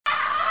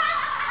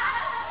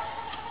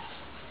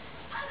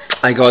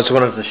Hey guys, I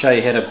wanted to show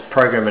you how to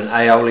program an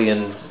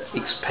Aeolean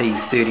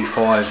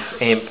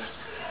XP35 amp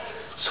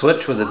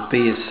switch with a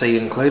BSC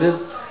included.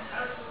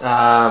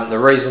 The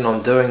reason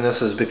I'm doing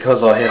this is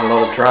because I had a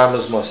lot of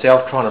dramas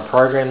myself trying to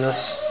program this,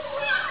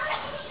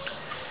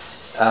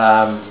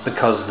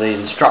 because the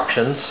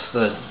instructions,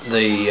 I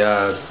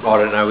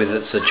don't know whether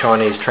it's a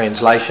Chinese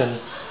translation,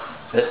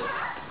 it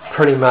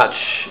pretty much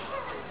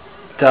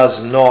does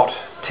not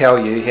tell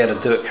you how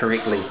to do it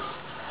correctly.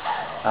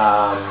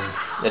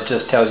 It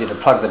just tells you to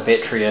plug the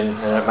battery in,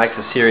 and it makes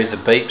a series of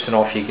beeps and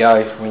off you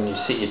go when you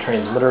set your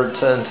transmitter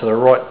into the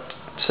right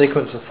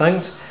sequence of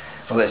things.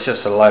 Well, that's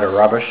just a load of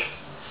rubbish.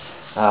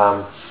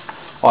 I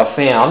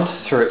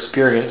found through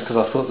experience, because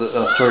I thought that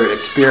through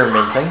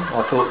experimenting,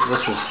 I thought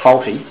this was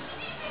faulty,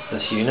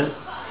 this unit,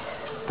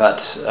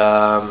 but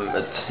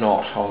it's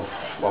not.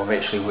 I've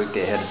actually worked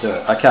out how to do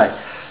it. Okay,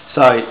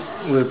 so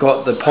we've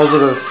got the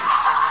positive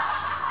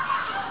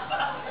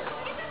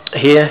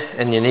here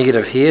and your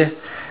negative here,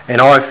 and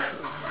I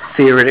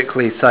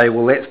theoretically say,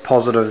 well, that's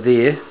positive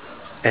there,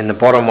 and the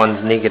bottom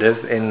one's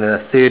negative, and the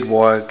third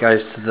wire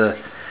goes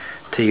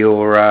to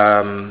your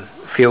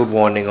field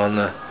winding on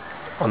the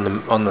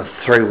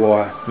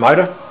 3-wire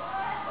motor.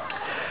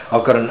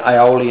 I've got an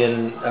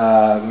Aeolean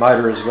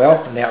motor as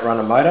well, an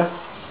outrunner motor.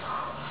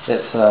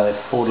 That's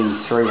a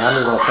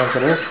 4300, I think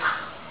it is.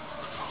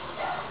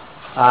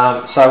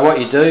 So what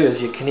you do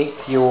is you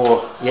connect you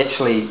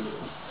actually,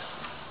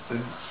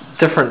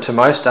 different to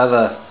most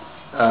other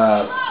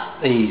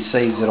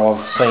EECs that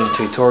I've seen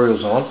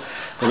tutorials on,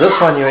 but this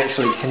one you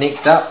actually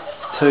connect up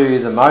to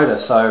the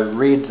motor. So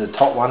red, the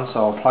top one,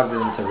 so I'll plug it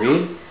into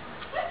red.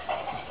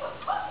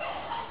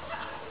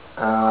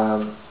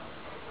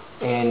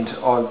 And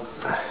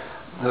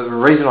the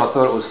reason I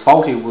thought it was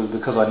faulty was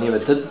because I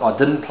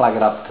didn't plug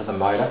it up to the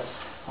motor.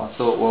 I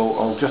thought, well,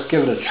 I'll just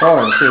give it a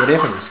try and see what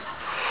happens.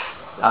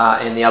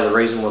 And the other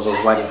reason was I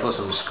was waiting for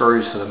some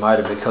screws for the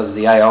motor, because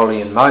the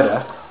Aeolean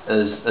motor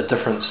is a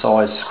different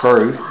size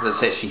screw.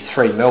 That's actually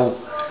 3mm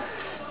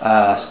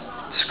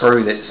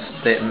screw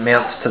that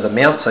mounts to the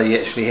mount, so you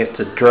actually have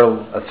to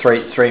drill a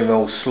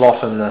 3mm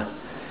slot in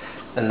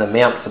the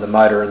mount for the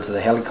motor into the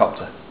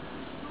helicopter.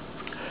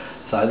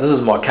 So this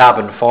is my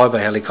carbon fibre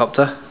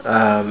helicopter.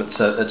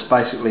 It's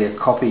basically a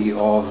copy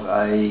of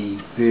a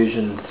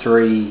version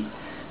 3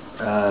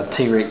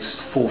 T-Rex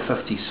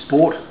 450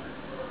 Sport.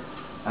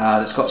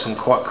 It's got some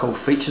quite cool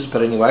features,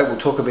 but anyway, we'll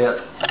talk about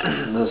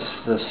this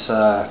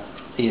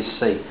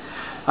ESC.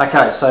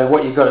 Okay, so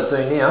what you've got to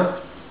do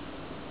now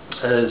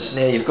is,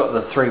 now you've got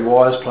the 3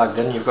 wires plugged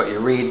in, you've got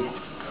your red,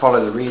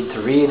 follow the red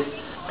to red,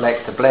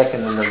 black to black,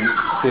 and then the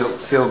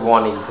field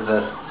winding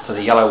to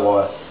the yellow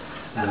wire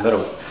in the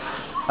middle.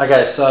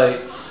 Okay,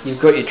 so you've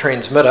got your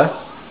transmitter.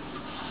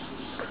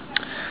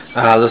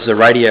 This is a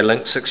radio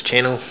link,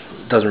 6-channel,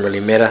 doesn't really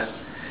matter.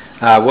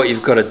 What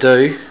you've got to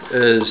do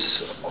is,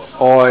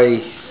 I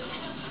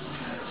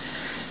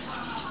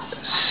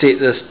set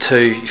this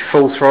to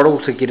full throttle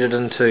to get it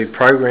into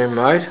program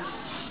mode,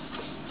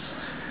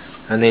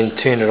 and then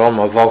turn it on.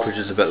 My voltage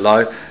is a bit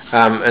low.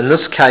 In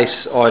this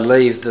case, I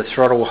leave the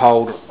throttle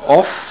hold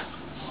off,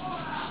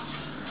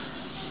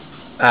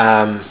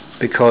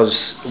 because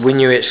when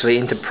you actually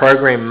enter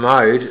program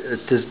mode,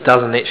 it just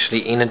doesn't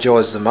actually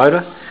energize the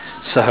motor.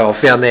 So I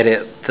found that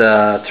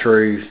out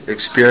through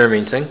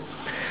experimenting.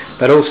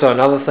 But also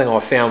another thing I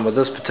found with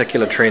this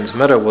particular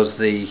transmitter was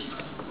the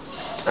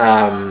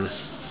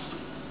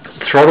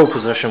throttle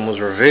position was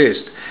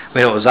reversed.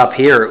 When it was up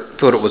here, it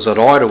thought it was at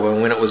idle,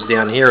 and when it was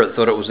down here, it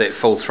thought it was at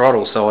full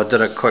throttle. So I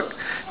did a quick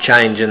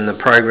change in the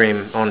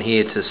program on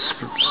here to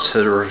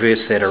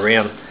reverse that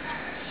around.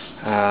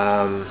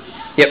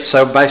 Yep,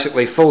 so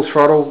basically full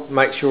throttle,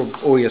 make sure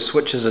all your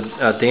switches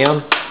are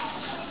down,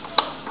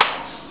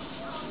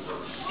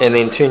 and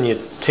then turn your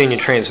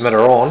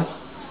transmitter on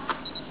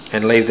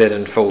and leave that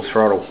in full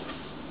throttle.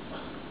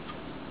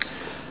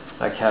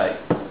 Okay,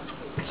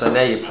 so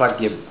now you plug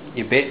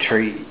your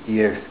battery,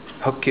 you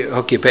hook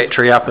your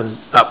battery up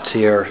to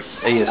your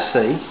ESC.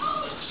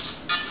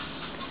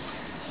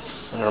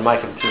 I'm going to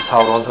make it just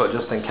hold on to it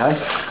just in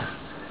case.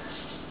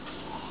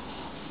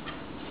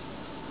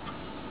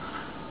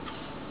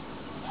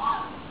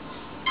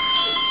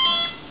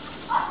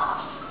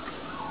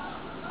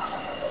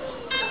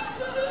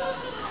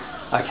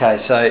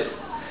 Okay, so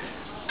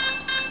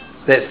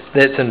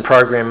that's in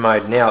program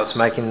mode now. It's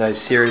making those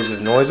series of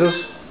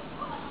noises.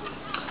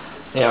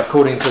 Now,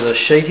 according to the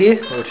sheet here,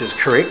 which is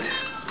correct,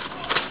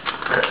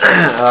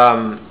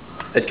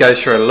 it goes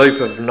through a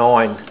loop of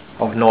nine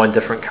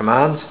different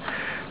commands.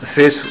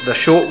 The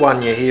short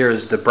one you hear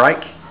is the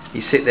brake.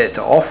 You set that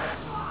to off.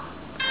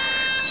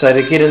 So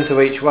to get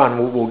into each one,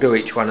 we'll do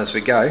each one as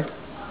we go.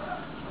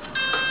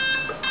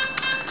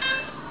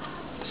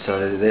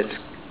 So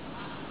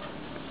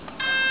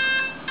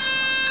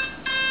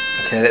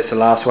that's the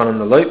last one in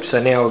the loop. So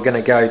now we're going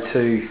to go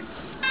to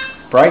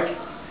brake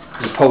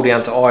and pull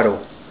down to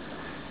idle,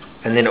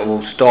 and then it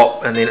will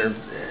stop, and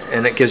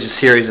it gives a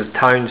series of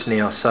tones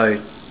now.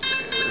 So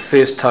the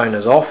first tone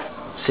is off,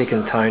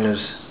 second tone is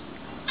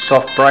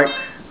soft brake,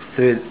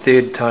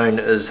 third tone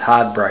is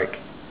hard brake.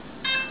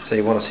 So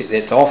you want to set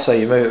that to off, so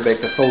you move it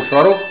back to full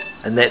throttle,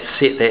 and that's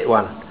set that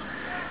one.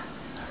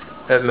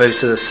 It moves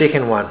to the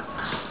second one.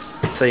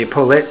 So you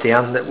pull that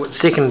down. That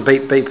second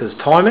beep is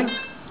timing,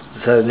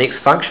 so the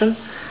next function,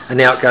 and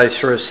now it goes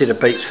through a set of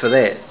beeps for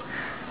that.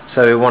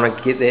 So we want to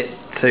get that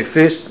to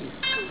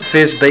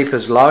first beep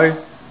is low,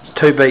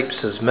 2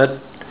 beeps is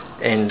mid,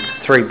 and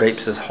 3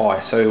 beeps is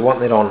high. So we want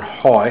that on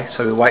high,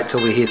 so we wait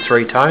till we hear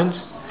 3 tones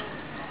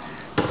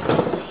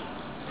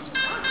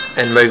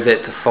and move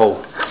that to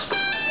full.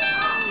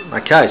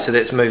 Okay, so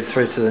that's moved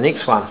through to the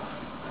next one.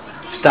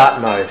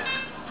 Start mode.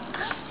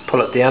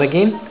 Pull it down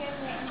again,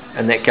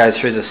 and that goes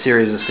through the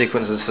series of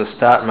sequences for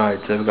start mode.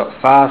 So we've got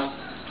fast,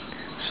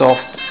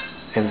 soft,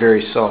 and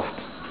very soft.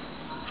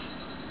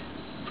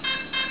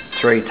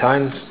 3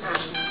 tones.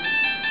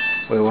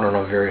 We want it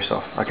on very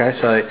soft. Okay,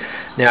 so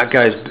now it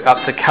goes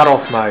up to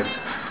cut-off mode.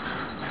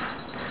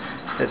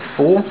 At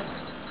 4.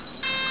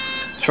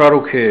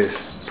 Throttle curve.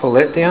 Pull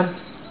that down.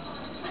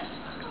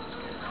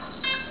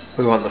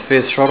 We want the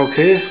first throttle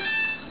curve.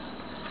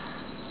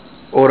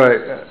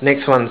 Auto.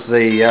 Next one's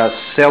the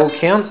cell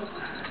count.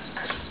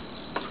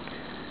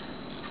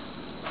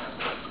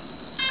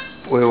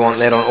 We want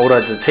that on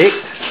auto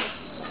detect.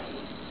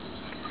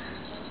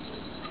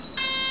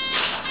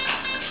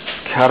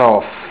 Cut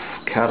off.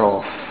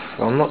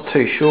 I'm not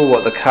too sure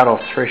what the cut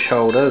off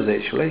threshold is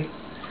actually.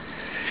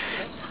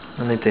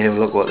 I need to have a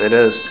look what that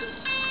is.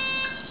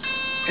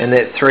 And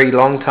that 3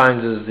 long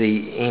tones is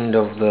the end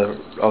of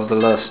the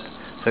list.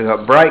 So we've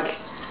got brake,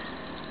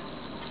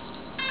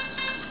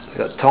 we've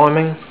got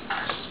timing.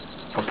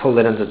 I'll pull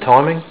that into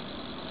timing.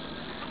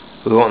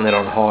 We want that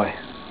on high.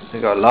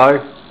 We've got low,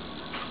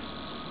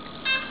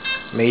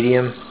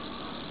 medium,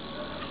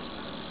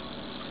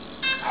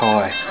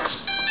 high.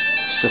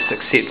 It's just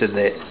accepted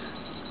that.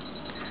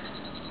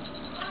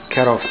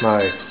 Cut off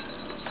mode.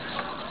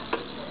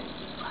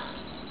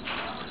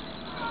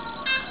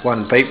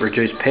 1 beep,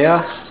 reduce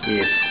power.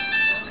 Yes,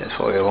 that's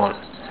what we want.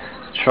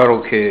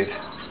 Throttle curve.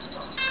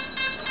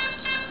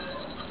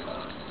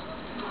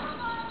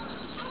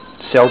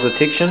 Cell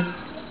detection.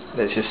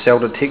 That's your cell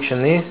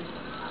detection there.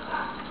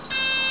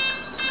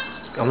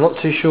 I'm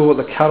not too sure what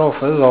the cut-off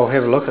is. I'll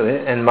have a look at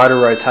that. And motor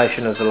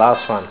rotation is the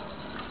last one.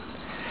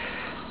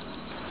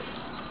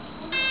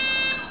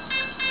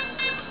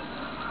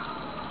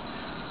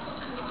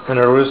 And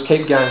it'll just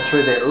keep going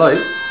through that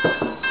loop,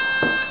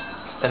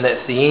 and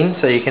that's the end.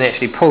 So you can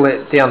actually pull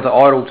that down to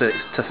idle to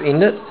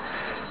end it.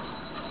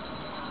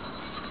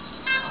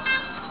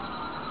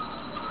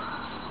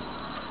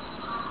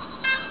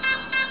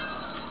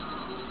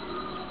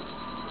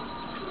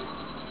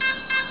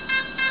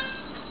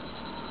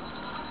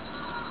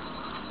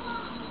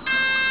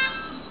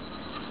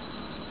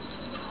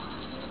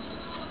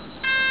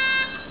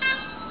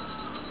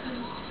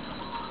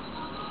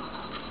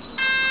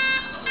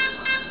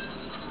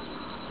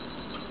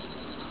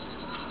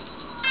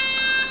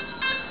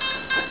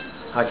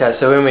 Okay,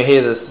 so when we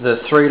hear the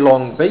 3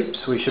 long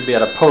beeps, we should be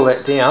able to pull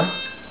that down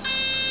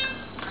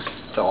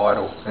to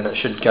idle, and it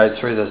should go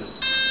through the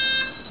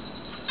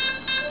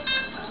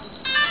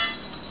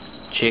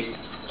check.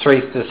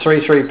 The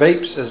 3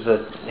 beeps is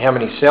how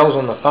many cells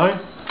on the phone.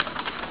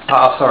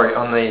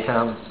 On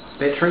the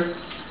battery,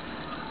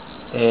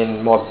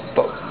 and my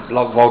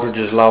voltage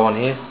is low on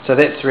here, so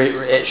that's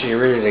actually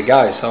ready to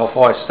go. So if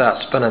I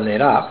start spinning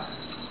that up.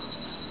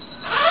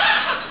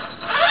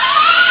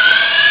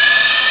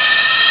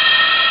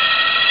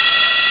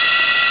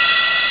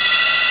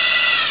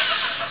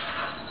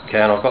 Okay,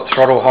 and I've got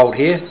throttle hold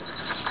here.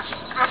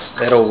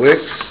 That all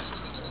works.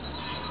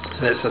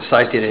 That's a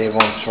safety to have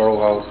on throttle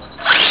hold.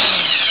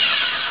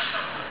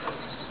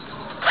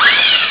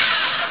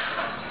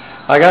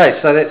 Okay,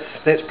 so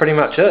that's pretty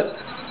much it.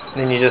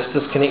 Then you just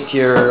disconnect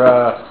your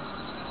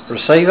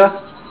receiver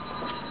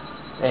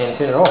and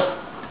turn it off.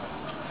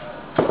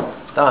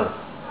 Done.